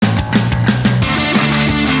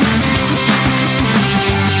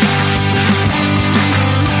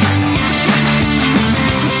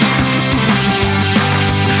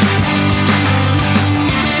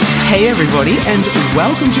Hey everybody, and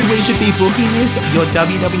welcome to We Should Be Booking This, your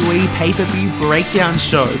WWE pay-per-view breakdown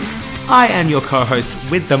show. I am your co-host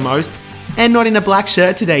with the most, and not in a black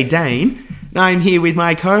shirt today, Dane. I'm here with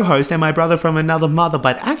my co-host and my brother from another mother,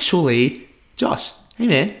 but actually, Josh. Hey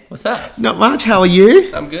man. What's up? Not much, how are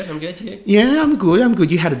you? I'm good, you? Yeah, I'm good.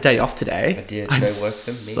 You had a day off today. I did, I'm no work for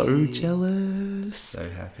so me. jealous. So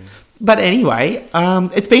happy. But anyway,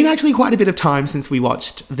 it's been actually quite a bit of time since we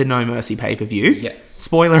watched the No Mercy pay-per-view. Yes.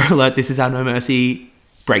 Spoiler alert, this is our No Mercy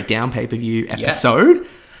breakdown pay-per-view episode. Yeah.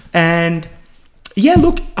 And yeah,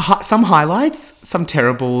 look, some highlights, some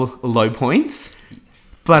terrible low points.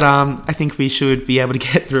 But I think we should be able to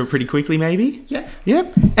get through it pretty quickly, maybe. Yeah.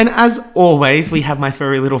 Yep. And as always, we have my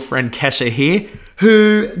furry little friend Kesha here,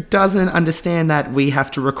 who doesn't understand that we have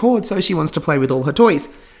to record, so she wants to play with all her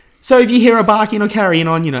toys. So if you hear her barking or carrying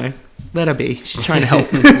on, let her be. She's trying to help.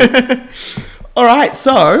 All right,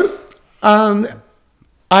 so I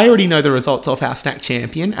already know the results of our Snack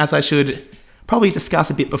Champion, as I should probably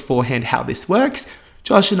discuss a bit beforehand how this works.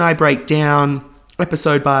 Josh and I break down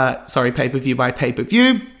pay-per-view by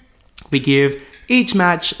pay-per-view. We give each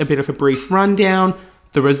match a bit of a brief rundown,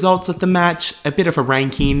 the results of the match, a bit of a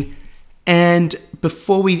ranking, and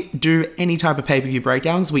before we do any type of pay-per-view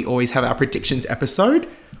breakdowns, we always have our predictions episode,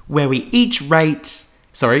 where we each predict.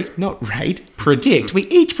 We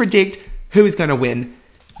each predict who is going to win.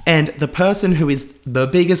 And the person who is the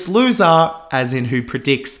biggest loser, as in who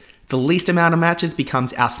predicts the least amount of matches,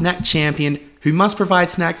 becomes our Snack Champion, who must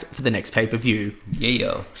provide snacks for the next pay-per-view.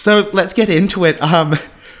 Yeah. So let's get into it.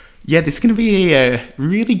 This is going to be a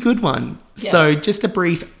really good one. Yeah. So just a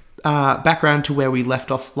brief background to where we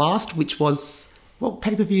left off last, which was... What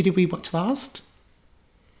pay-per-view did we watch last?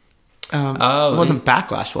 It wasn't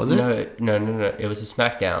Backlash, was it? No. It was a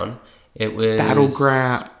SmackDown. It was...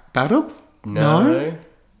 Battleground... Battle? No.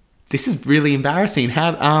 This is really embarrassing.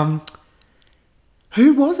 Who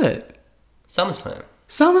was it?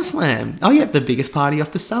 SummerSlam. Oh yeah, the biggest party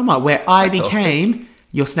of the summer, where I became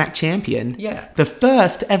your Snack Champion. Yeah. The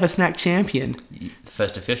first ever Snack Champion. The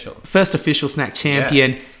first official. First official Snack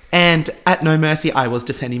Champion. Yeah. And at No Mercy, I was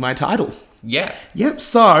defending my title. Yeah. Yep,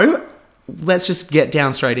 so let's just get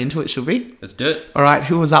down straight into it, shall we? Let's do it. All right,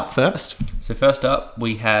 who was up first? So first up,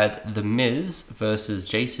 we had The Miz versus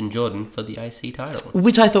Jason Jordan for the IC title.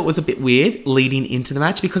 Which I thought was a bit weird leading into the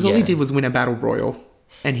match, because all he did was win a battle royal,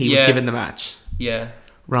 and he was given the match. Yeah.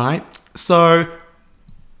 Right? So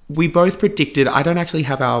we both predicted... I don't actually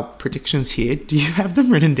have our predictions here. Do you have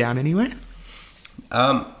them written down anywhere?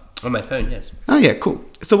 On my phone, yes. Oh, yeah, cool.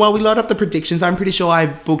 So while we load up the predictions, I'm pretty sure I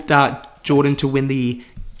booked Jordan to win the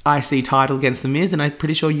IC title against The Miz, and I'm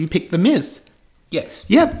pretty sure you picked The Miz. Yes.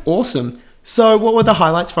 Yep, awesome. So what were the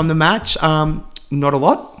highlights from the match? Not a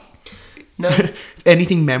lot? No.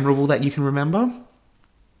 Anything memorable that you can remember?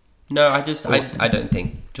 No, I don't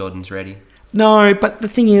think Jordan's ready. No, but the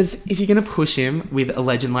thing is, if you're going to push him with a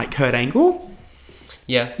legend like Kurt Angle...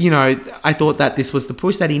 Yeah. I thought that this was the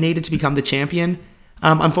push that he needed to become the champion.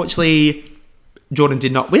 Unfortunately, Jordan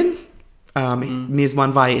did not win. Miz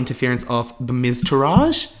won via interference of the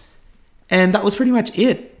Miz-tourage. And that was pretty much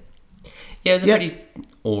it. Yeah, it was a pretty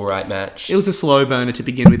alright match. It was a slow burner to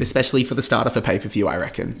begin with, especially for the start of a pay-per-view, I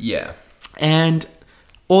reckon. Yeah. And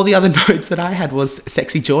all the other notes that I had was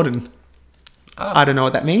Sexy Jordan. Oh. I don't know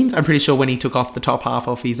what that means. I'm pretty sure when he took off the top half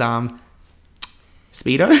of his Speedo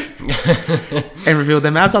and revealed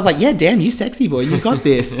them abs, I was like, yeah, damn, you sexy boy, you got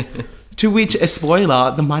this. To which, a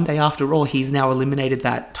spoiler, the Monday after Raw, he's now eliminated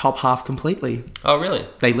that top half completely. Oh, really?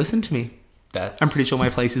 They listened to me. I'm pretty sure my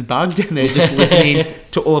place is bugged and they're just listening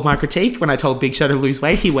to all of my critique. When I told Big Show to lose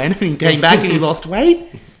weight, he went and he came back and he lost weight.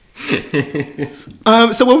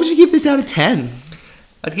 So what would you give this out of 10?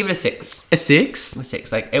 I'd give it a 6. A 6? A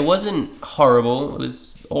 6. Like, it wasn't horrible. It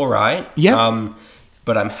was alright. Yeah.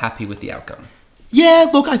 But I'm happy with the outcome. Yeah,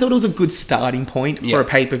 look, I thought it was a good starting point for a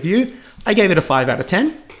pay-per-view. I gave it a 5 out of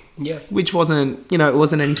 10. Yeah. Which wasn't, it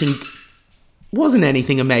wasn't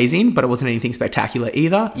anything amazing, but it wasn't anything spectacular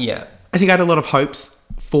either. Yeah. I think I had a lot of hopes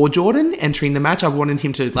for Jordan entering the match. I wanted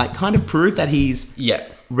him to kind of prove that he's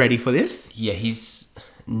ready for this. Yeah, he's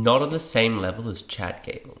not on the same level as Chad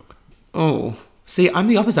Gable. Oh, see, I'm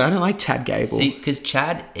the opposite. I don't like Chad Gable. See, because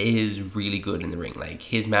Chad is really good in the ring. Like,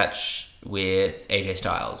 his match with AJ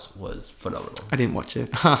Styles was phenomenal. I didn't watch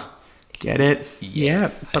it. Get it?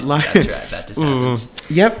 Yeah, but that's right. That just happened.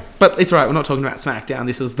 Yep, but it's right. We're not talking about SmackDown.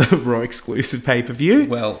 This was the Raw exclusive pay-per-view.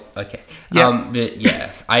 Well, okay. Yep. But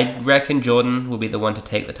yeah, I reckon Jordan will be the one to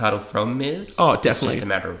take the title from Miz. Oh, definitely. It's just a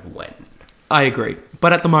matter of when. I agree.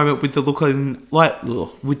 But at the moment, with the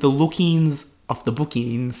lookings of the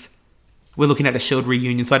bookings, we're looking at a Shield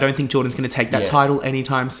reunion, so I don't think Jordan's going to take that Yeah. title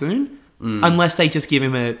anytime soon. Unless they just give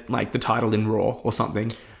him the title in Raw or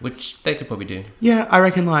something. Which they could probably do. Yeah, I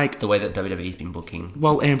reckon The way that WWE's been booking.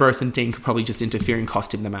 well, Ambrose and Dean could probably just interfere and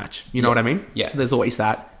cost him the match. You know what I mean? Yeah. So there's always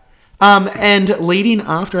that. And leading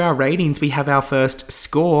after our ratings, we have our first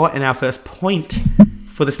score and our first point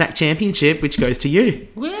for the Snack Championship, which goes to you.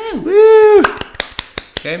 Woo! Woo!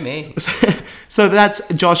 Go me. So that's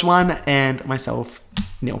Josh 1 and myself,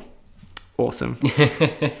 Neil. Awesome.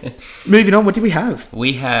 Moving on, what do we have?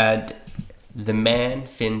 We had the man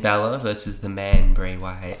Finn Balor versus the man Bray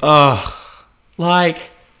Wyatt.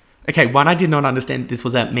 Okay, one, I did not understand this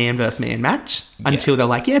was a man versus man match until they're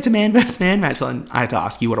like, yeah, it's a man versus man match. And I had to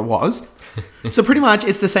ask you what it was. So pretty much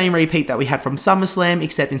it's the same repeat that we had from SummerSlam,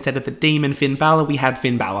 except instead of the Demon Finn Balor, we had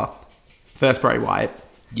Finn Balor versus Bray Wyatt.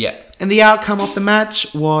 Yeah. And the outcome of the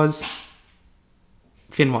match was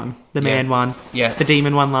Finn won. The man won. Yeah. The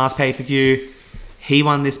Demon won last pay-per-view. He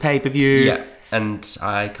won this pay-per-view. Yeah. And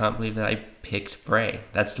I can't believe that I picked Bray.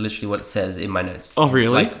 That's literally what it says in my notes. Oh,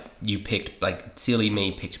 really? Like, you picked, silly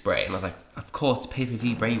me picked Bray. And I was like, of course,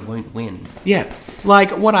 pay-per-view Bray won't win. Yeah.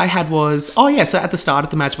 Like, what I had was... Oh, yeah, so at the start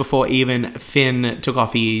of the match, before even Finn took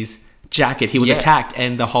off his jacket, he was attacked,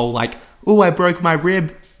 and the whole, oh, I broke my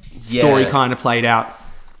rib story kind of played out.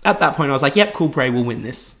 At that point, I was like, yep, cool, Bray will win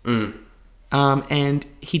this. And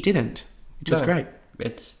he didn't, which was great.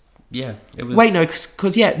 It was... Wait, no,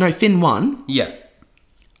 because Finn won. Yeah.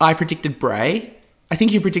 I predicted Bray. I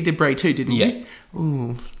think you predicted Bray too, didn't Yeah. you?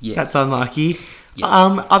 Ooh, Yes. that's unlucky. Yes.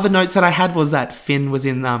 Other notes that I had was that Finn was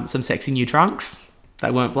in some sexy new trunks. They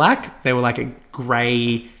weren't black. They were like a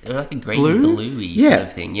grey... It was like a grey Blue? bluey Yeah. sort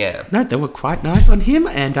of thing, yeah. No, they were quite nice on him,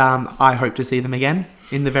 and I hope to see them again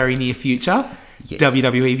in the very near future. Yes.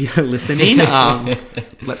 WWE, if you're listening,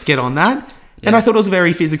 let's get on that. And I thought it was a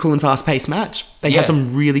very physical and fast-paced match. They had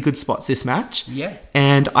some really good spots this match. Yeah.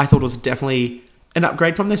 And I thought it was definitely an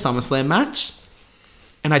upgrade from their SummerSlam match.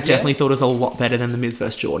 And I definitely thought it was a lot better than The Miz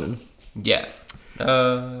vs. Jordan. Yeah.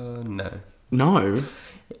 No. No.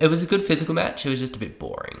 It was a good physical match. It was just a bit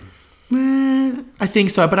boring. I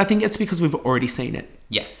think so, but I think it's because we've already seen it.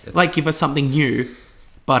 Yes. Give us something new.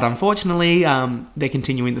 But unfortunately, they're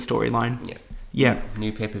continuing the storyline. Yeah. Yeah.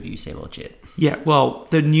 New pay-per-view, same old shit. Yeah, well,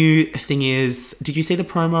 the new thing is... Did you see the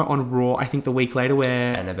promo on Raw, I think the week later,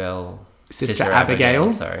 where... Annabelle... Sister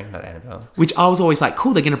Abigail. Sorry, not Annabelle. Which I was always like,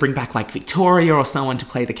 cool, they're going to bring back, Victoria or someone to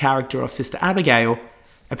play the character of Sister Abigail.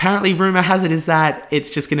 Apparently, rumour has it is that it's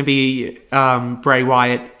just going to be Bray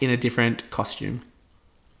Wyatt in a different costume.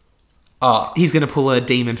 Oh. He's going to pull a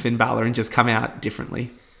Demon Finn Balor and just come out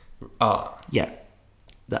differently. Oh. Yeah,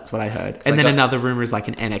 that's what I heard. And then another rumour is an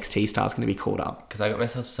NXT star is going to be called up. Because I got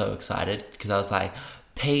myself so excited. Because I was like,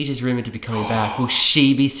 Paige is rumoured to be coming back. Will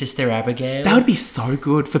she be Sister Abigail? That would be so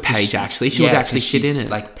good for Paige, actually. She would actually fit in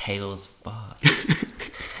it. Pale as fuck.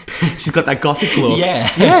 She's got that gothic look.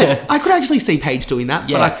 Yeah. I could actually see Paige doing that,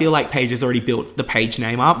 Yeah. but I feel like Paige has already built the Paige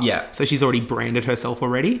name up. Yeah. So she's already branded herself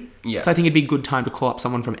already. Yeah. So I think it'd be a good time to call up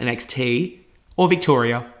someone from NXT or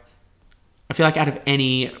Victoria. I feel like out of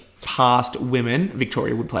any past women,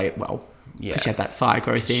 Victoria would play it well. Yeah. Because she had that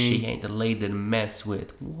psycho thing. She ain't the lady to mess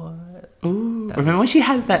with. What? Ooh. Remember when she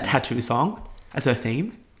had that tattoo song as her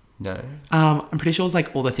theme? No. I'm pretty sure it was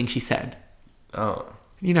all the things she said. Oh.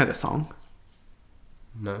 You know the song?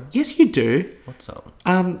 No. Yes, you do. What song?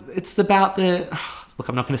 It's about the... Look,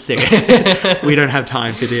 I'm not going to sing it. We don't have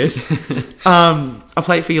time for this. I'll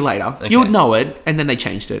play it for you later. Okay. You'll know it, and then they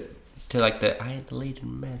changed it. To the I ain't the lady to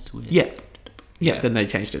mess with. Yeah. Then they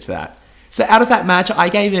changed it to that. So out of that match, I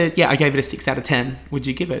gave it a 6 out of 10. Would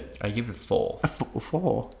you give it? I give it a 4. A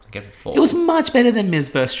 4. I give it a 4. It was much better than Miz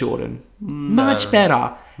vs. Jordan. Much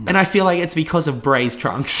better. No. And I feel like it's because of Bray's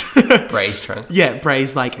trunks. Bray's trunks? Yeah,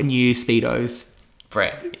 Bray's new Speedos.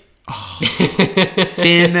 Bray.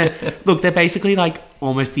 Finn. Look, they're basically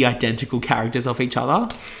almost the identical characters of each other.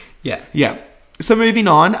 Yeah. Yeah. So moving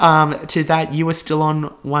on to that, you were still on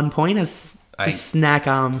 1 point as the snack.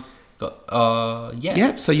 Yeah.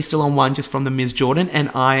 Yeah. So you're still on 1 just from the Miz Jordan, and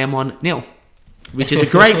I am on 0, which is a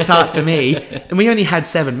great start for me. And we only had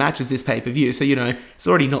 7 matches this pay-per-view, so it's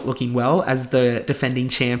already not looking well as the defending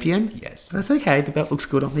champion. Yes. That's okay. The belt looks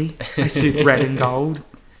good on me. My suit red and gold.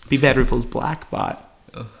 Be better if it was black, but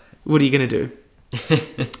what are you gonna do?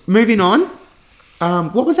 Moving on.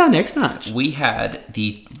 What was our next match? We had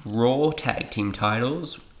the Raw Tag Team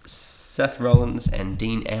titles, Seth Rollins and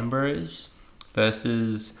Dean Ambrose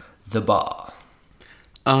versus The Bar.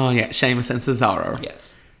 Oh, yeah, Sheamus and Cesaro.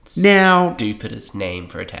 Yes. Now... Stupidest name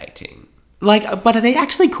for a tag team. but are they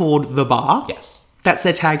actually called The Bar? Yes. That's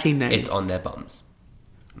their tag team name? It's on their bums.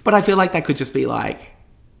 But I feel like that could just be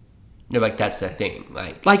No, like that's their thing.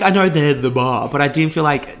 Like, Like, I know they're the bar, but I didn't feel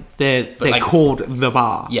like they're like- called the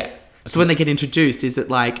bar. yeah. So when they get introduced, is it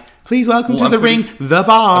like, please welcome to I'm the pretty- ring, the I'm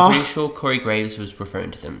bar? pretty sure Corey Graves was referring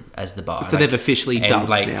to them as the bar. So they've officially and, dubbed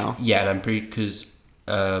like, now. Yeah, and I'm pretty because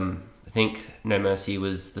I think No Mercy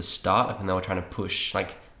was the start, and they were trying to push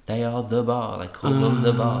like they are the bar, like call them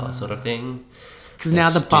the bar, sort of thing. Because now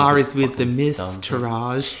the bar is stupid with the fucking Miz thumb.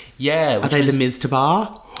 Taraj. Yeah, Are which they was, the Miz to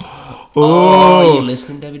bar? Oh, you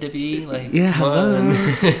listening, WWE? Like, Yeah, come hello.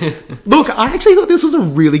 on. Look, I actually thought this was a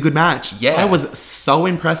really good match. Yeah. I was so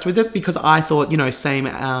impressed with it because I thought, same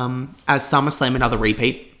as SummerSlam, another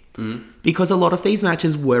repeat. Because a lot of these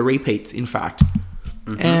matches were repeats, in fact.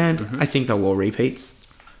 And I think they were all repeats.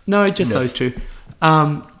 No, just those two.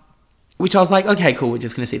 Which I was like, okay, cool, we're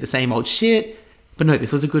just going to see the same old shit. But no,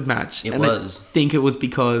 this was a good match. It and was. I think it was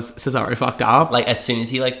because Cesaro fucked up. Like as soon as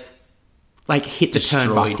he like Hit the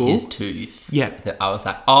destroyed turnbuckle. his tooth, Yeah. that I was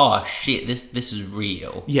like, oh shit, this is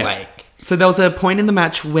real. Yeah. Like, So there was a point in the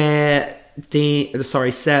match where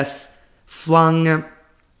Seth flung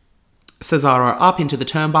Cesaro up into the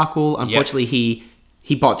turnbuckle. Unfortunately,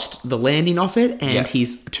 he botched the landing off it, and Yep.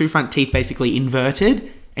 his two front teeth basically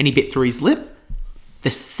inverted, and he bit through his lip.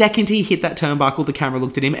 The second he hit that turnbuckle, the camera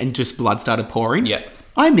looked at him, and just blood started pouring. Yeah.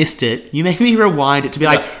 I missed it. You make me rewind it to be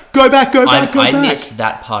like, Yeah. go back, go back, go I back. missed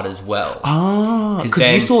that part as well. Oh, 'Cause because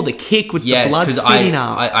you then- saw the kick with the Yes, blood because spitting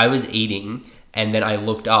up. I was eating, and then I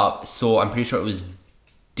looked up, saw, I'm pretty sure it was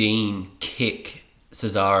Dean kick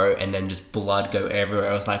Cesaro, and then just blood go everywhere.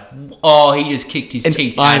 I was like, oh, he just kicked his And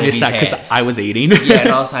teeth I out of his missed that because head. I was eating. Yeah, and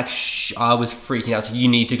I was like, shh, I was freaking out. So you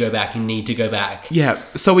need to go back, you need to go back. Yeah,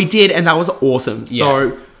 so we did, and that was awesome. Yeah.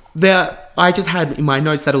 So I just had in my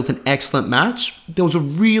notes that it was an excellent match. There was a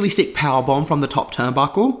really sick power bomb from the top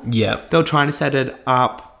turnbuckle. Yeah. They were trying to set it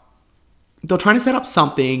up. They were trying to set up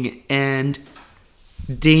something, and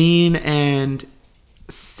Dean and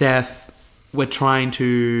Seth were trying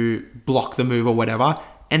to block the move or whatever.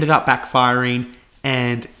 Ended up backfiring,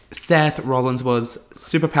 and Seth Rollins was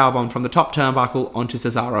super power bomb from the top turnbuckle onto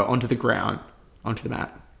Cesaro, onto the ground, onto the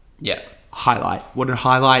mat. Yeah. Highlight. What a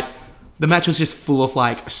highlight. The match was just full of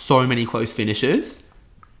like so many close finishes.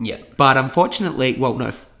 Yeah. But unfortunately, well,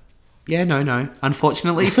 no.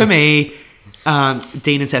 Unfortunately for me,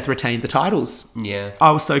 Dean and Seth retained the titles. Yeah.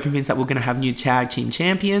 I was so convinced that we're going to have new tag team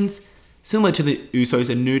champions, similar to the Usos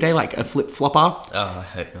and New Day, like a flip-flopper, Oh, I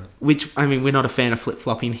hope not. which, I mean, we're not a fan of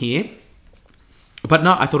flip-flopping here. But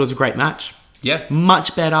no, I thought it was a great match. Yeah.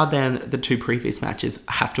 Much better than the two previous matches,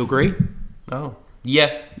 I have to agree. Oh.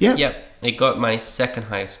 Yeah. Yeah. Yeah. It got my second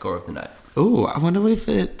highest score of the night. Ooh, I wonder if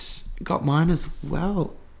it got mine as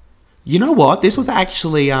well. You know what? This was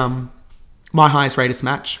actually my highest rated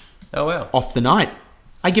match Oh, wow. of the night.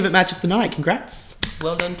 I give it match of the night. Congrats.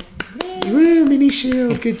 Well done. Woo, mini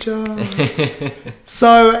shield. Good job.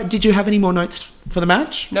 So, did you have any more notes for the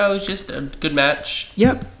match? No, it was just a good match.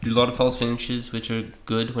 Yep. A lot of false finishes, which are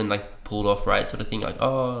good when like pulled off right, sort of thing. Like,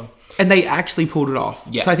 oh, And they actually pulled it off.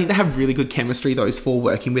 Yeah. So I think they have really good chemistry, those four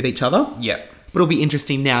working with each other. yeah, But it'll be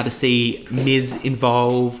interesting now to see Miz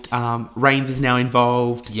involved. Reigns is now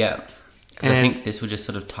involved. yeah. 'Cause I And- think this will just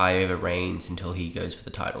sort of tie over Reigns until he goes for the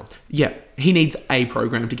title. Yeah, he needs a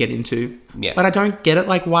program to get into. Yeah. But I don't get it.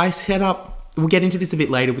 Like, why set up... We'll get into this a bit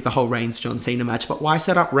later with the whole Reigns-John Cena match, but why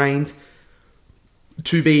set up Reigns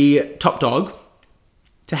to be top dog,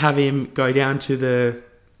 to have him go down to the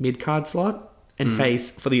mid-card slot and face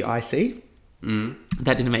for the IC?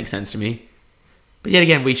 That didn't make sense to me. But yet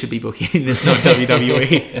again, we should be booking this, not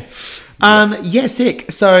WWE. Yeah,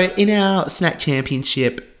 sick. So, in our Snack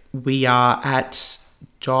Championship, we are at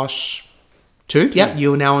Josh 2. Yep,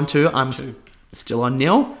 you're now on 2. I'm still on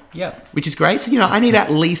nil. Yeah, Which is great. So, I need to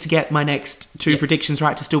at least get my next 2 Yeah. predictions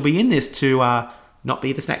right to still be in this to not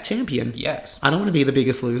be the snack champion. yes. I don't want to be the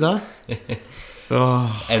biggest loser.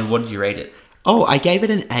 Oh. And what did you rate it? Oh, I gave it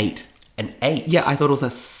an 8. An 8. Yeah, I thought it was a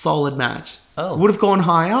solid match. Oh. Would have gone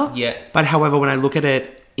higher. Yeah. But however, when I look at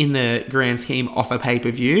it in the grand scheme off a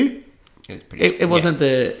pay-per-view, It was pretty. it wasn't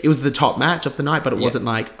it was the top match of the night, but it Yeah. wasn't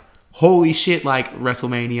like, holy shit, like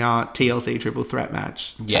WrestleMania TLC triple threat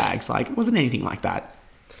match Yeah. tags. Like, it wasn't anything like that.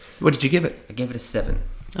 What did you give it? I gave it a 7.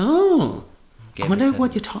 Oh, Gave I it wonder a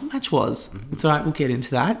what 7. your top match was. It's all right, we'll get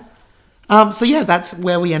into that. So yeah, that's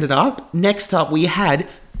where we ended up. Next up, we had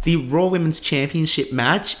the Raw Women's Championship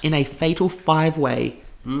match in a fatal 5-way.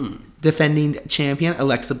 Defending champion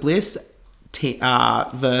Alexa Bliss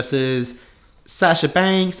versus Sasha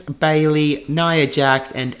Banks, Bayley, Nia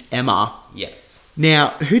Jax, and Emma. Yes. Now,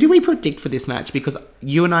 who do we predict for this match? Because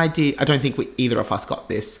you and I did. I don't think either of us got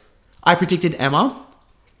this. I predicted Emma.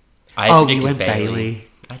 I Oh, you predicted went Bailey. Bayley.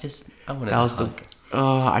 I wanted That was a the hug.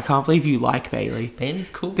 Oh, I can't believe you like Bailey. Bailey's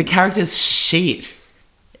cool. The character's shit.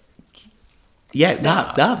 Yeah,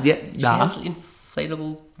 nah. She has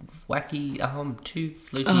inflatable, wacky, two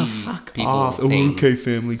floaty Oh, fuck people off. thing. Okay,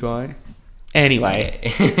 Family Guy. Anyway,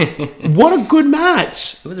 Yeah. what a good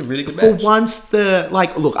match. It was a really good For match. once,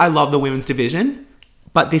 look, I love the women's division,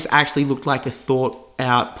 but this actually looked like a thought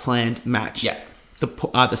out, planned match. Yeah.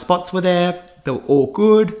 The spots were there. They were all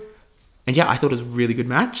good. And yeah, I thought it was a really good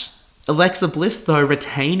match. Alexa Bliss, though,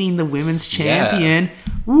 retaining the women's champion.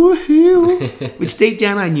 Woohoo! Which deep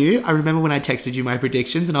down I knew. I remember when I texted you my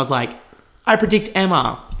predictions and I was like, I predict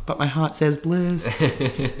Emma, but my heart says Bliss.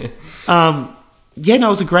 Yeah, no, it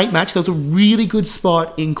was a great match. There was a really good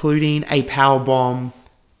spot, including a power bomb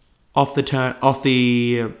off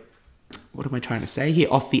the what am I trying to say here?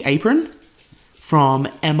 Off the apron from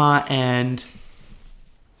Emma and...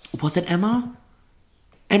 Was it Emma?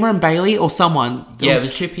 Emma and Bailey or someone? Yeah, it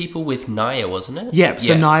was two people with Nia, wasn't it? Yeah,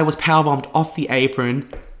 so Nia was powerbombed off the apron,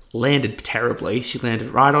 landed terribly. She landed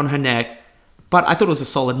right on her neck. But I thought it was a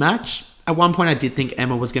solid match. At one point, I did think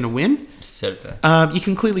Emma was going to win. So did I. You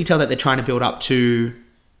can clearly tell that they're trying to build up to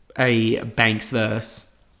a Banks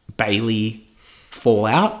versus Bailey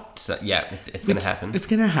fallout. So, yeah, it's going to happen. It's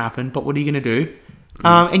going to happen, but what are you going to do?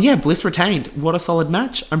 And yeah, Bliss retained. What a solid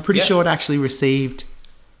match. I'm pretty sure it actually received...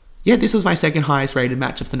 Yeah, this was my second highest rated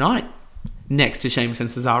match of the night, next to Sheamus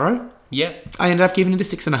and Cesaro. Yeah. I ended up giving it a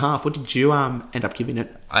 6.5. What did you end up giving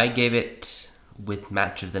it? I gave it, with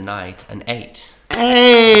match of the night, an 8.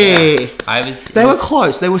 Hey! Yeah. They were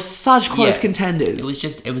close. They were such close contenders.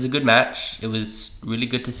 It was a good match. It was really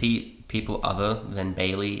good to see people other than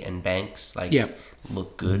Bailey and Banks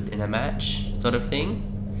look good in a match, sort of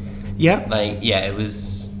thing. Yeah. It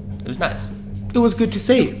was nice. It was good to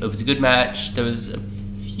see. It was a good match. There was a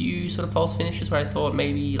few sort of false finishes where I thought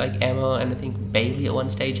maybe Emma and I think Bailey at one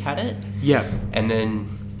stage had it. Yeah. And then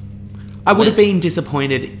I would have been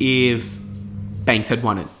disappointed if Banks had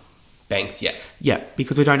won it. Banks, yes. Yeah,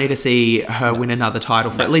 because we don't need to see her win another title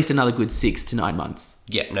for at least another good 6 to 9 months.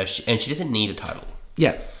 Yeah, no, and she doesn't need a title.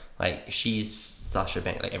 Yeah. She's Sasha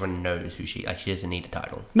Banks. Everyone knows who she doesn't need a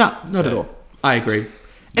title. No, not at all. I agree.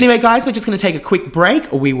 Anyway, guys, we're just going to take a quick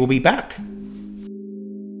break, or we will be back.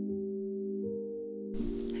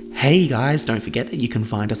 Hey guys, don't forget that you can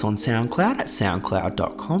find us on SoundCloud at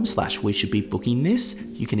soundcloud.com/we-should-be-booking-this.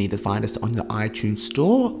 You can either find us on the iTunes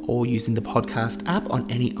store or using the podcast app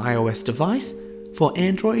on any iOS device. For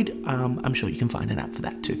Android, I'm sure you can find an app for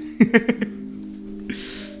that too.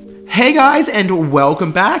 Hey guys, and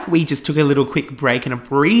welcome back. We just took a little quick break and a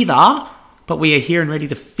breather, but we are here and ready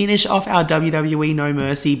to finish off our WWE No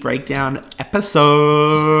Mercy breakdown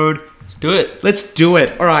episode. Let's do it. Let's do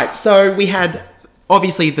it. All right, so we had...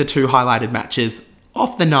 Obviously, the two highlighted matches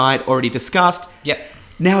of the night already discussed. Yep.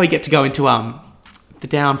 Now we get to go into the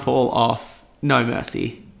downfall of No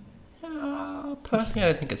Mercy. Personally, I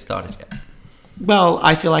don't think it started yet. Well,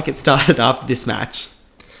 I feel like it started after this match.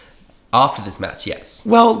 After this match, yes.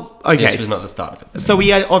 Well, okay. This was not the start of it. So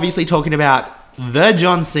we are obviously talking about the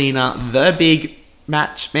John Cena, the big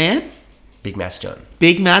match man. Big Match John.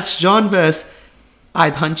 Big Match John versus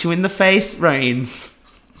I Punch You in the Face Reigns.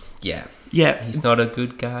 Yeah. Yeah. He's not a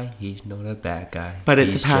good guy. He's not a bad guy. But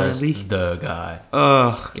it's He's apparently... just the guy.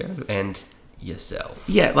 Ugh. Go and yourself.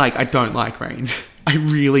 Yeah, I don't like Reigns. I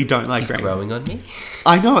really don't like He's Reigns. growing on me.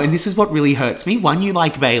 I know, and this is what really hurts me. One, you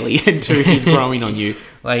like Bailey, and two, he's growing on you.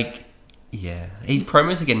 Yeah. His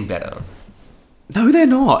promos are getting better. No, they're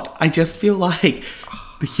not. I just feel like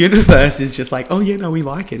the universe is just like, oh yeah, no, we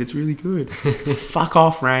like it. It's really good. Fuck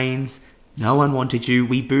off, Reigns. No one wanted you.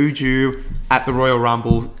 We booed you at the Royal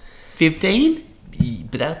Rumble 15?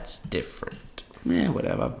 But that's different. Yeah,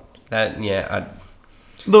 whatever.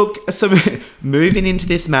 Look, so moving into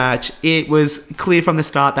this match, it was clear from the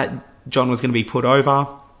start that John was going to be put over.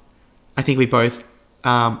 I think we both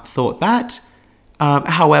thought that.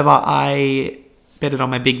 However, I betted on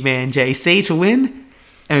my big man JC to win.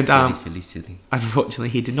 And Silly. unfortunately,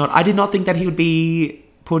 he did not. I did not think that he would be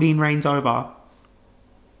putting Reigns over.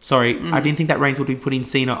 Sorry, I didn't think that Reigns would be putting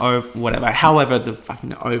Cena over, whatever. However, the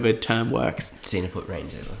fucking over term works. Cena put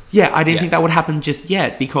Reigns over. Yeah, I didn't think that would happen just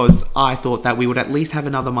yet because I thought that we would at least have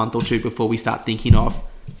another month or two before we start thinking of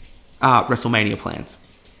WrestleMania plans.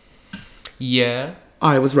 Yeah.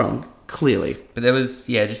 I was wrong, clearly. But there was,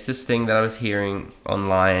 just this thing that I was hearing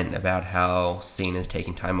online about how Cena's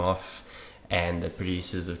taking time off and the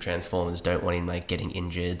producers of Transformers don't want him, getting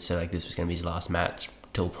injured. So, this was going to be his last match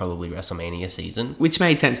till probably WrestleMania season. Which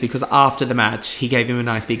made sense because after the match, he gave him a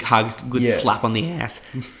nice big hug, good slap on the ass.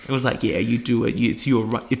 It was like, yeah, you do it. It's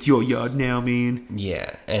your yard now, man.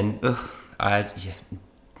 Yeah, and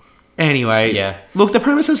Anyway, Yeah. Look, the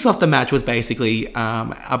premise of the match was basically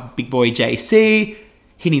a big boy JC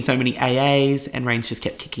hitting so many AAs, and Reigns just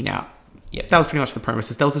kept kicking out. Yeah. That was pretty much the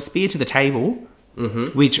premises. There was a spear to the table,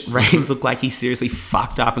 which Reigns looked like he seriously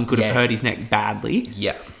fucked up and could have hurt his neck badly.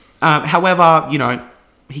 Yeah. However,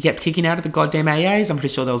 he kept kicking out of the goddamn AAs. I'm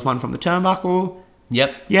pretty sure there was one from the turnbuckle.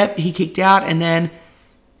 Yep. He kicked out, and then,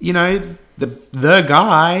 the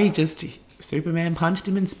guy just Superman punched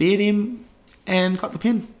him and speared him and got the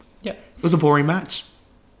pin. Yep. It was a boring match.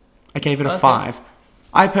 I gave it a 5.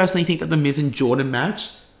 I personally think that the Miz and Jordan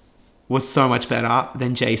match was so much better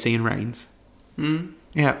than JC and Reigns.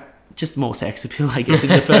 Yeah, just more sex appeal, I guess, in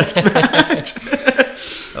the first match.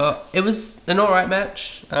 It was an alright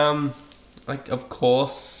match. Of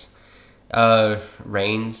course,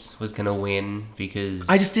 Reigns was gonna win because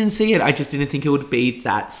I just didn't see it. I just didn't think it would be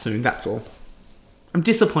that soon. That's all. I'm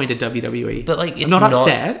disappointed, WWE. But it's I'm not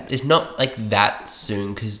upset. It's not that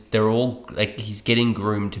soon because they're all he's getting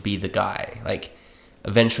groomed to be the guy.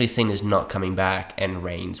 Eventually, Cena's not coming back, and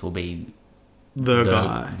Reigns will be the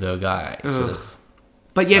guy. The guy. Sort of.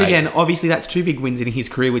 But yet again, obviously, that's 2 big wins in his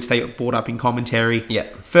career, which they brought up in commentary. Yeah.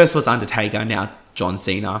 First was Undertaker, now John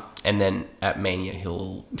Cena. And then at Mania,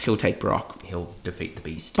 he'll take Brock. He'll defeat the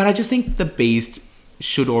Beast. But I just think the Beast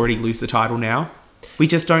should already lose the title now. We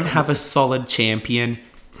just don't have a solid champion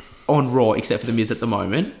on Raw, except for The Miz at the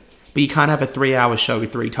moment. But you can't have a 3-hour show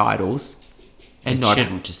with 3 titles. And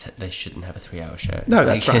they shouldn't have a 3-hour show. No,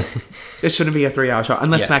 that's right. It shouldn't be a 3-hour show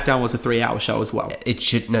unless Yeah. SmackDown was a 3-hour show as well.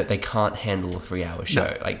 They can't handle a 3-hour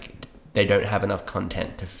show. No. They don't have enough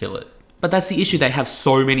content to fill it. But that's the issue. They have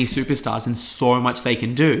so many superstars and so much they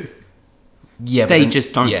can do. Yeah, They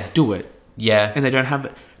just don't do it. Yeah, And they don't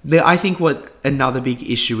have... I think what another big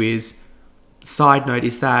issue is, side note,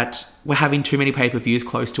 is that we're having too many pay-per-views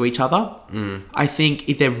close to each other. I think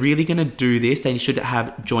if they're really going to do this, they should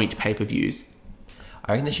have joint pay-per-views.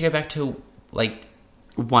 I reckon they should go back to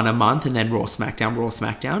one a month and then Raw,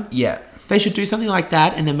 SmackDown. Yeah. They should do something like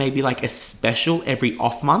that, and then maybe a special every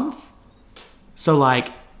off month. So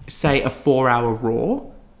say a 4-hour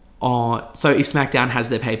Raw. So if SmackDown has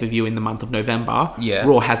their pay-per-view in the month of November,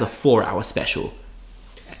 Raw has a 4-hour special.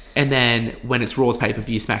 And then when it's Raw's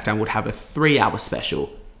pay-per-view, SmackDown would have a 3-hour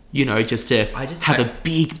special. Just to have a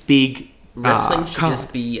big Wrestling should card.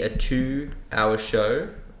 just be a 2-hour show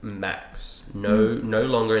max. No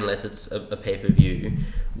longer unless it's a pay-per-view.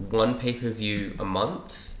 1 pay-per-view a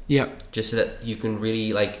month. Yep. Just so that you can really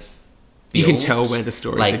You can tell where the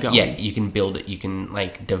stories are going. Yeah, you can build it. You can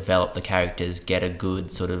develop the characters. Get a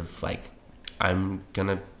good sort of I'm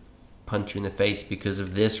gonna punch you in the face because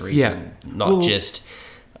of this reason. Yeah. Not just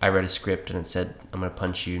I read a script and it said I'm gonna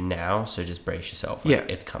punch you now. So just brace yourself.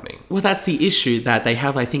 It's coming. Well, that's the issue that they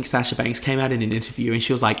have. I think Sasha Banks came out in an interview and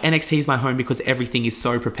she was like, NXT is my home because everything is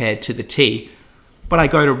so prepared to the T. But I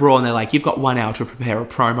go to Raw and they're like, you've got 1 hour to prepare a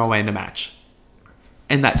promo and a match.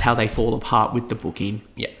 And that's how they fall apart with the booking.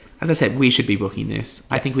 Yeah. As I said, we should be booking this. Yes.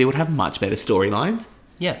 I think we would have much better storylines.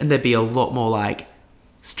 Yeah. And there'd be a lot more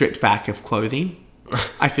stripped back of clothing.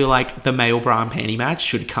 I feel like the male bra and panty match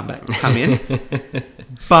should come in.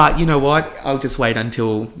 But you know what? I'll just wait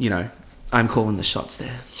until, I'm calling the shots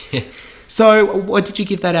there. So what did you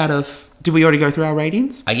give that out of? Did we already go through our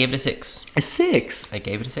ratings? I gave it a 6. A 6? I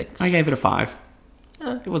gave it a 6. I gave it a 5.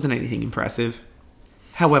 It wasn't anything impressive.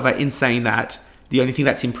 However, in saying that, the only thing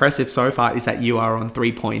that's impressive so far is that you are on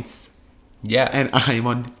 3 points. Yeah. And I am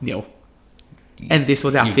on 0. And this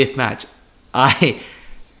was our 5th match.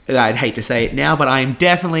 I'd hate to say it now, but I am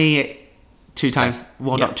definitely 2 times...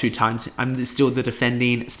 Well, not 2 times. I'm still the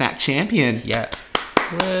defending Snack champion. Yeah.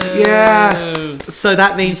 Yes. So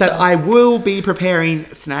that means that I will be preparing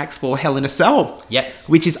snacks for Hell in a Cell. Yes.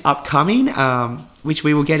 Which is upcoming, which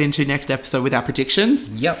we will get into next episode with our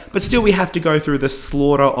predictions. Yep. But still, we have to go through the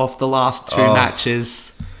slaughter of the last 2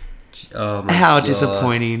 matches. Oh my How God.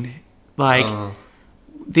 disappointing.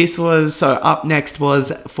 This was... So up next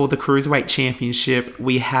was for the Cruiserweight Championship.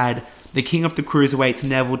 We had the King of the Cruiserweights,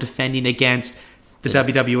 Neville, defending against the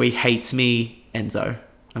WWE Hates Me, Enzo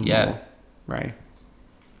Amore. Yeah. Right.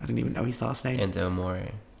 I don't even know his last name. Enzo Amore.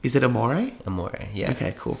 Is it Amore? Amore, yeah.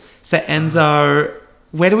 Okay, cool. So Enzo,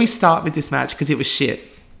 where do we start with this match? Because it was shit.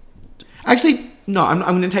 Actually, no, I'm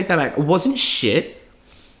going to take that back. It wasn't shit.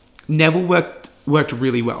 Neville worked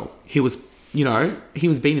really well. He was, he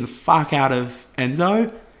was beating the fuck out of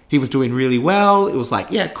Enzo. He was doing really well. It was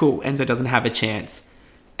yeah, cool. Enzo doesn't have a chance.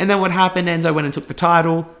 And then what happened? Enzo went and took the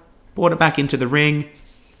title, brought it back into the ring.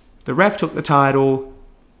 The ref took the title.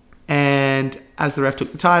 And as the ref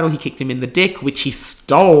took the title, he kicked him in the dick, which he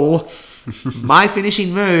stole my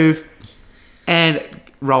finishing move, and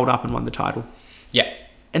rolled up and won the title. Yeah.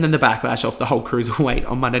 And then the backlash off the whole cruiserweight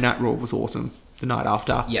on Monday Night Raw was awesome. The night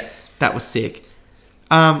after. Yes. That was sick.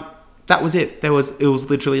 That was it. It was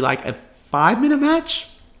literally like a 5-minute match.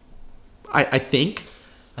 I think.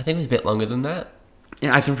 I think it was a bit longer than that.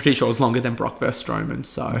 Yeah, I'm pretty sure it was longer than Brock versus Strowman.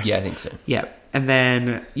 So Yeah, I think so. yeah. And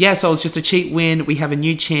then, so it was just a cheap win. We have a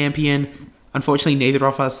new champion. Unfortunately, neither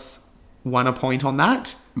of us won a point on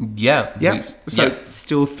that. Yeah. Yep. So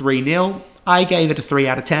still 3-0. I gave it a 3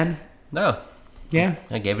 out of 10. No. Yeah.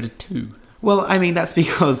 I gave it a 2. Well, I mean, that's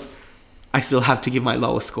because I still have to give my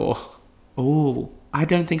lowest score. Oh, I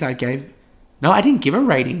don't think I gave... No, I didn't give a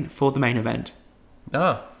rating for the main event.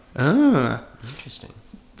 Oh. Ah. Interesting.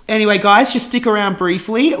 Anyway, guys, just stick around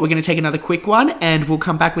briefly. We're going to take another quick one, and we'll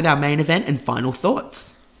come back with our main event and final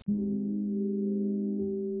thoughts.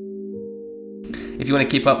 If you want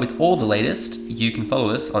to keep up with all the latest, you can follow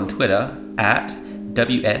us on Twitter at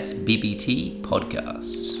WSBBT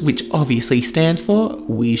Podcast. Which obviously stands for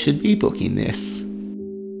We Should Be Booking This.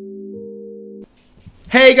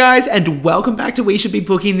 Hey guys, and welcome back to We Should Be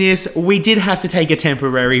Booking This. We did have to take a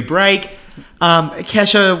temporary break.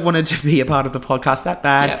 Kesha wanted to be a part of the podcast that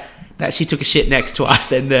bad that she took a shit next to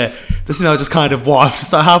us, and the smell just kind of wafted.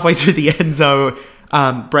 So halfway through the Enzo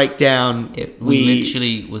breakdown, we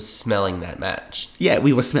literally was smelling that match. Yeah,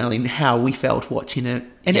 we were smelling how we felt watching it.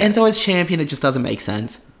 And Enzo as champion, it just doesn't make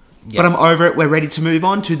sense. Yeah. But I'm over it. We're ready to move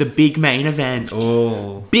on to the big main event.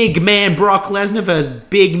 Oh. Big man Brock Lesnar versus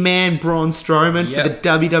big man Braun Strowman for the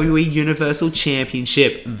WWE Universal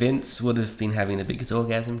Championship. Vince would have been having the biggest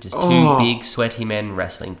orgasm. Just two big, sweaty men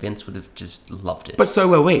wrestling. Vince would have just loved it. But so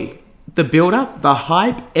were we. The build-up, the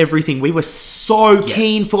hype, everything. We were so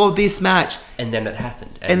keen for this match. And then it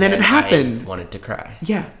happened. And then it happened. I wanted to cry.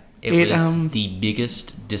 Yeah. It was the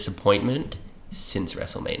biggest disappointment since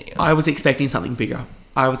WrestleMania. I was expecting something bigger.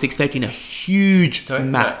 I was expecting a huge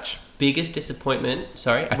match. No, biggest disappointment.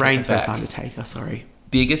 Sorry, Reigns versus Undertaker. Sorry.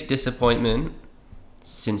 Biggest disappointment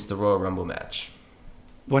since the Royal Rumble match.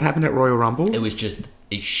 What happened at Royal Rumble? It was just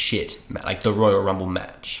a shit match. Like the Royal Rumble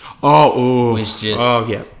match. It was just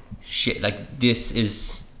shit. Like this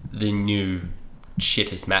is the new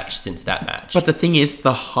shittest match since that match. But the thing is,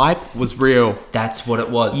 the hype was real. That's what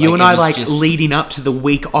it was. You and I, leading up to the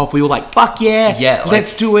week off, we were like, fuck yeah,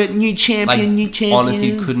 let's do it. New champion, new champion.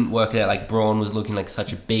 Honestly, couldn't work it out. Like, Braun was looking like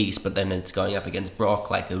such a beast, but then it's going up against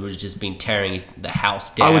Brock. Like, it was just been tearing the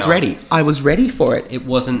house down. I was ready for it. It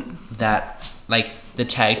wasn't that, like, the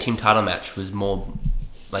tag team title match was more,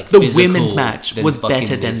 like, the women's match was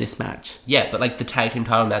better than this match. Yeah, but, like, the tag team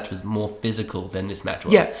title match was more physical than this match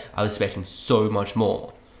was. Yeah. I was expecting so much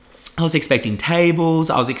more. I was expecting tables.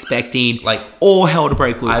 I was expecting all hell to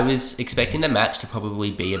break loose. I was expecting the match to probably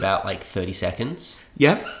be about 30 seconds.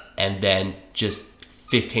 Yep. And then just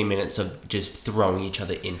 15 minutes of just throwing each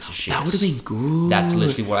other into shit. That would have been good. That's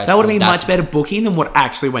literally what I thought. That would have been much better booking than what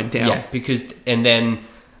actually went down. Yeah, because then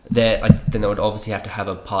they would obviously have to have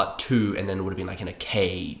a part 2, and then it would have been in a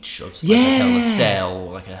cage of a Hell in a Cell,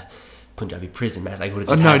 or a Punjabi prison match. No.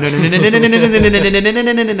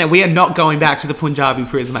 We are not going back to the Punjabi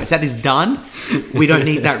prison match. That is done. We don't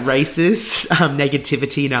need that racist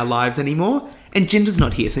negativity in our lives anymore. And Jinder's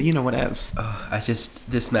not here, so you know what else.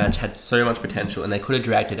 This match had so much potential, and they could have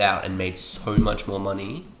dragged it out and made so much more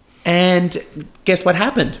money. And guess what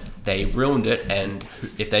happened? They ruined it, and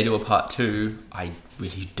if they do a part 2, I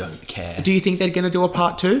really don't care. Do you think they're going to do a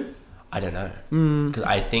part 2? I don't know. Because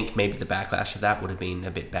I think maybe the backlash of that would have been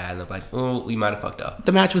a bit bad. And they're like, we might have fucked up.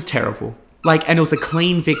 The match was terrible. And it was a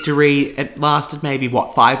clean victory. It lasted maybe,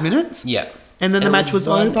 5 minutes? Yeah. And then the match was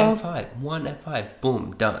over. One F5.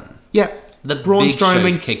 Boom. Done. Yeah. The Braun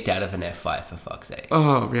Strowman kicked out of an F5, for fuck's sake.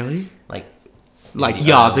 Oh, really? Like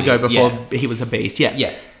years ago before he was a beast. Yeah.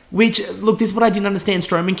 Yeah. Which, look, this is what I didn't understand.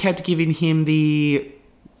 Strowman kept giving him the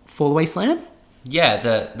fall-away slam? Yeah,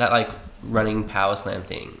 that running power slam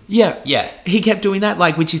thing. Yeah. Yeah. He kept doing that,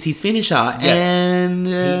 which is his finisher. Yeah. And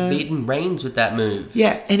he's beaten Reigns with that move.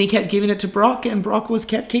 Yeah, and he kept giving it to Brock, and Brock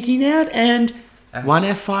kept kicking out, and one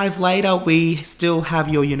F5 later, we still have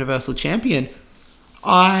your Universal Champion.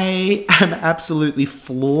 I am absolutely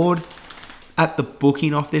floored at the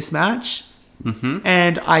booking of this match. Mm-hmm.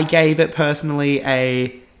 And I gave it personally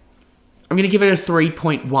I'm going to give it a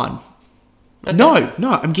 3.1. Okay.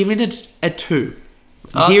 No, I'm giving it a 2.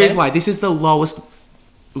 Okay. Here is why. This is the lowest,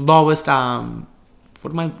 what am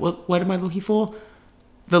I looking for?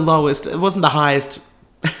 The lowest. It wasn't the highest.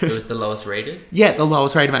 It was the lowest rated? Yeah, the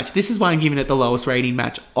lowest rated match. This is why I'm giving it the lowest rating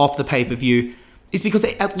match off the pay-per-view. It's because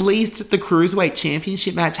at least the Cruiserweight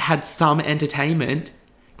Championship match had some entertainment.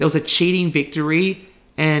 There was a cheating victory,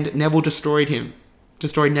 and Neville destroyed him.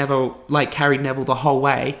 Destroyed Neville, carried Neville the whole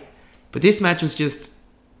way. But this match was just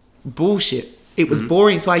bullshit. It was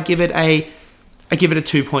boring, so I give it a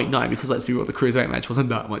 2.9 because let's be real, the cruiserweight match wasn't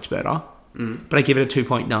that much better. But I give it a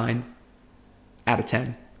 2.9 out of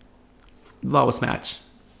 10. Lowest match.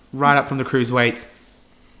 Right up from the cruiserweights.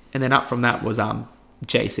 And then up from that was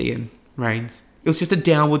JC and Reigns. It was just a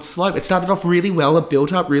downward slope. It started off really well. It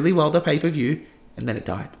built up really well, the pay-per-view. And then it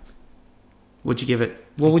died. What'd you give it?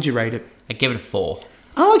 What would you rate it? I give it a 4.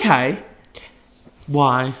 Oh, okay.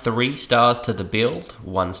 Why? 3 stars to the build,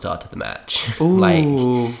 1 star to the match. Ooh.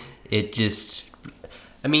 Like, it just...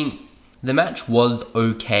 I mean, the match was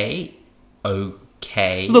okay.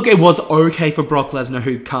 Okay. Look, it was okay for Brock Lesnar,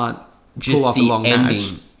 who can't pull off a long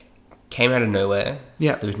match. Came out of nowhere.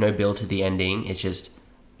 Yeah. There was no build to the ending. It's just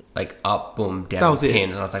like up, boom, down, That was it. pin.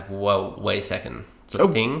 And I was like, whoa, wait a second. Sort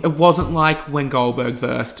of thing. It wasn't like when Goldberg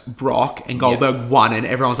versed Brock and Goldberg won and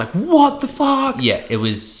everyone was like, what the fuck? Yeah, it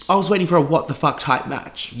was... I was waiting for a what the fuck type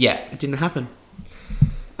match. Yeah. It didn't happen.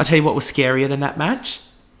 I'll tell you what was scarier than that match.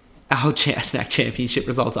 Our Snack Championship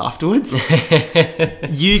results afterwards.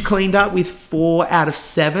 You cleaned up with 4 out of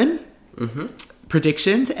 7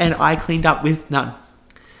 predictions and I cleaned up with none.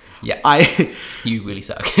 Yeah. You really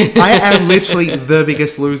suck. I am literally the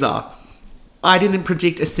biggest loser. I didn't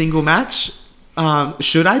predict a single match.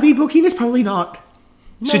 Should I be booking this? Probably not.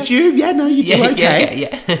 No. Should you? Yeah, no, you do okay.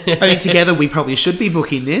 Yeah. I think together we probably should be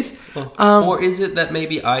booking this. Or is it that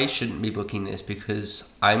maybe I shouldn't be booking this because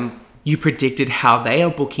I'm... You predicted how they are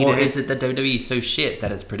booking it. Or is it that WWE is so shit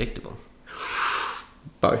that it's predictable?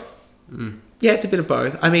 Both. Yeah, it's a bit of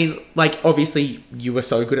both. I mean, like, obviously you were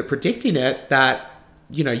so good at predicting it that,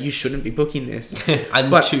 you know, you shouldn't be booking this.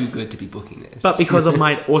 I'm too good to be booking this. But because of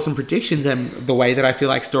my awesome predictions and the way that I feel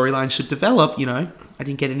like storylines should develop, you know, I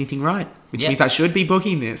didn't get anything right. Which means I should be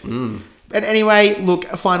booking this. But anyway, look,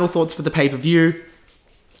 final thoughts for the pay-per-view.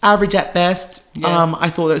 Average at best. Yeah. I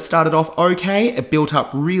thought that it started off okay. It built up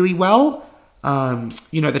really well.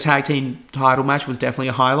 You know, the tag team title match was definitely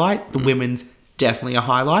a highlight. The women's definitely a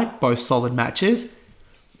highlight. Both solid matches.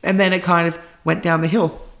 And then it kind of went down the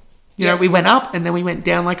hill. You know, we went up and then we went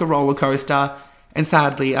down like a roller coaster. And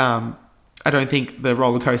sadly, I don't think the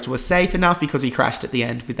roller coaster was safe enough because we crashed at the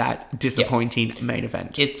end with that disappointing main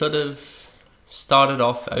event. It sort of started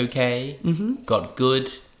off okay, got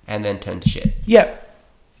good, and then turned to shit. Yep.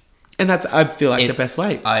 And that's, I feel like, the best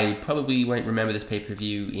way. I probably won't remember this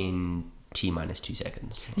pay-per-view in T-minus 2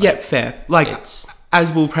 seconds. Yep, fair. Like,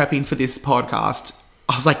 as we were prepping for this podcast,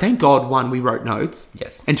 I was like, thank God, 1, we wrote notes.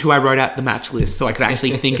 Yes. And 2, I wrote out the match list so I could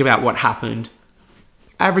actually think about what happened.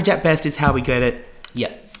 Average at best is how we get it.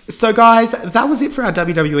 Yeah. So, guys, that was it for our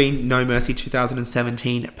WWE No Mercy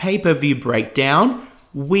 2017 pay-per-view breakdown.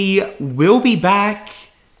 We will be back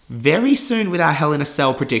very soon with our Hell in a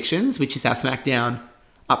Cell predictions, which is our SmackDown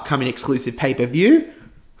upcoming exclusive pay-per-view.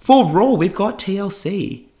 For Raw, we've got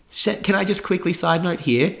TLC. Can I just quickly side note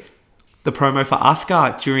here? The promo for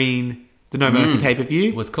Asuka during the No Mercy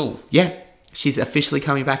pay-per-view Was cool. Yeah. She's officially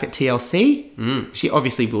coming back at TLC. She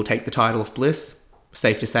obviously will take the title of Bliss.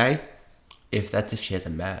 Safe to say. If she has a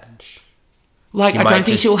match. Like, I don't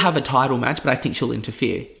think she'll have a title match, but I think she'll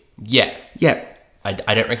interfere. Yeah. Yeah. I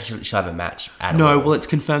don't reckon she'll have a match at all. No, well, it's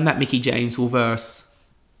confirmed that Mickie James will verse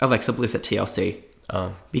Alexa Bliss at TLC.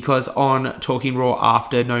 Oh. Because on Talking Raw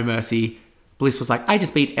after No Mercy, Bliss was like, I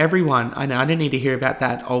just beat everyone. I know, I didn't need to hear about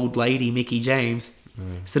that old lady, Mickie James.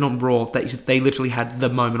 So on Raw, they literally had the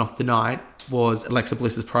moment of the night was Alexa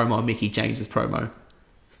Bliss's promo and Mickie James's promo.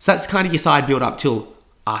 So that's kind of your side build up till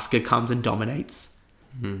Asuka comes and dominates.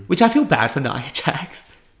 Which I feel bad for Nia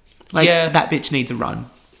Jax. Like, that bitch needs a run.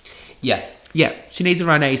 Yeah. Yeah, she needs a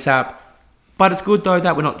run ASAP. But it's good, though,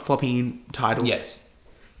 that we're not flopping titles. Yes.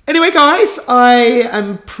 Anyway, guys,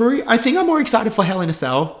 I think I'm more excited for Hell in a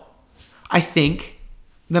Cell, I think,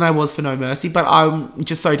 than I was for No Mercy. But I'm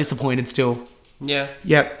just so disappointed still. Yeah.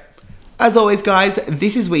 Yep. As always, guys,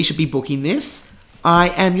 this is where you should be booking this. I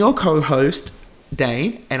am your co-host,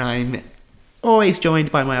 Dane, and I'm always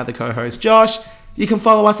joined by my other co-host, Josh. You can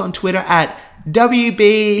follow us on Twitter at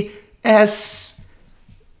WBSBT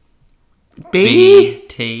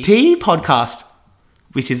Podcast,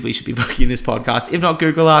 which is we should be booking this podcast. If not,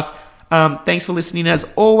 Google us. Thanks for listening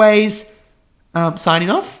as always. Signing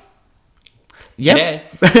off. Yep.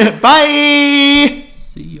 Yeah. Bye.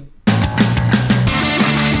 See ya.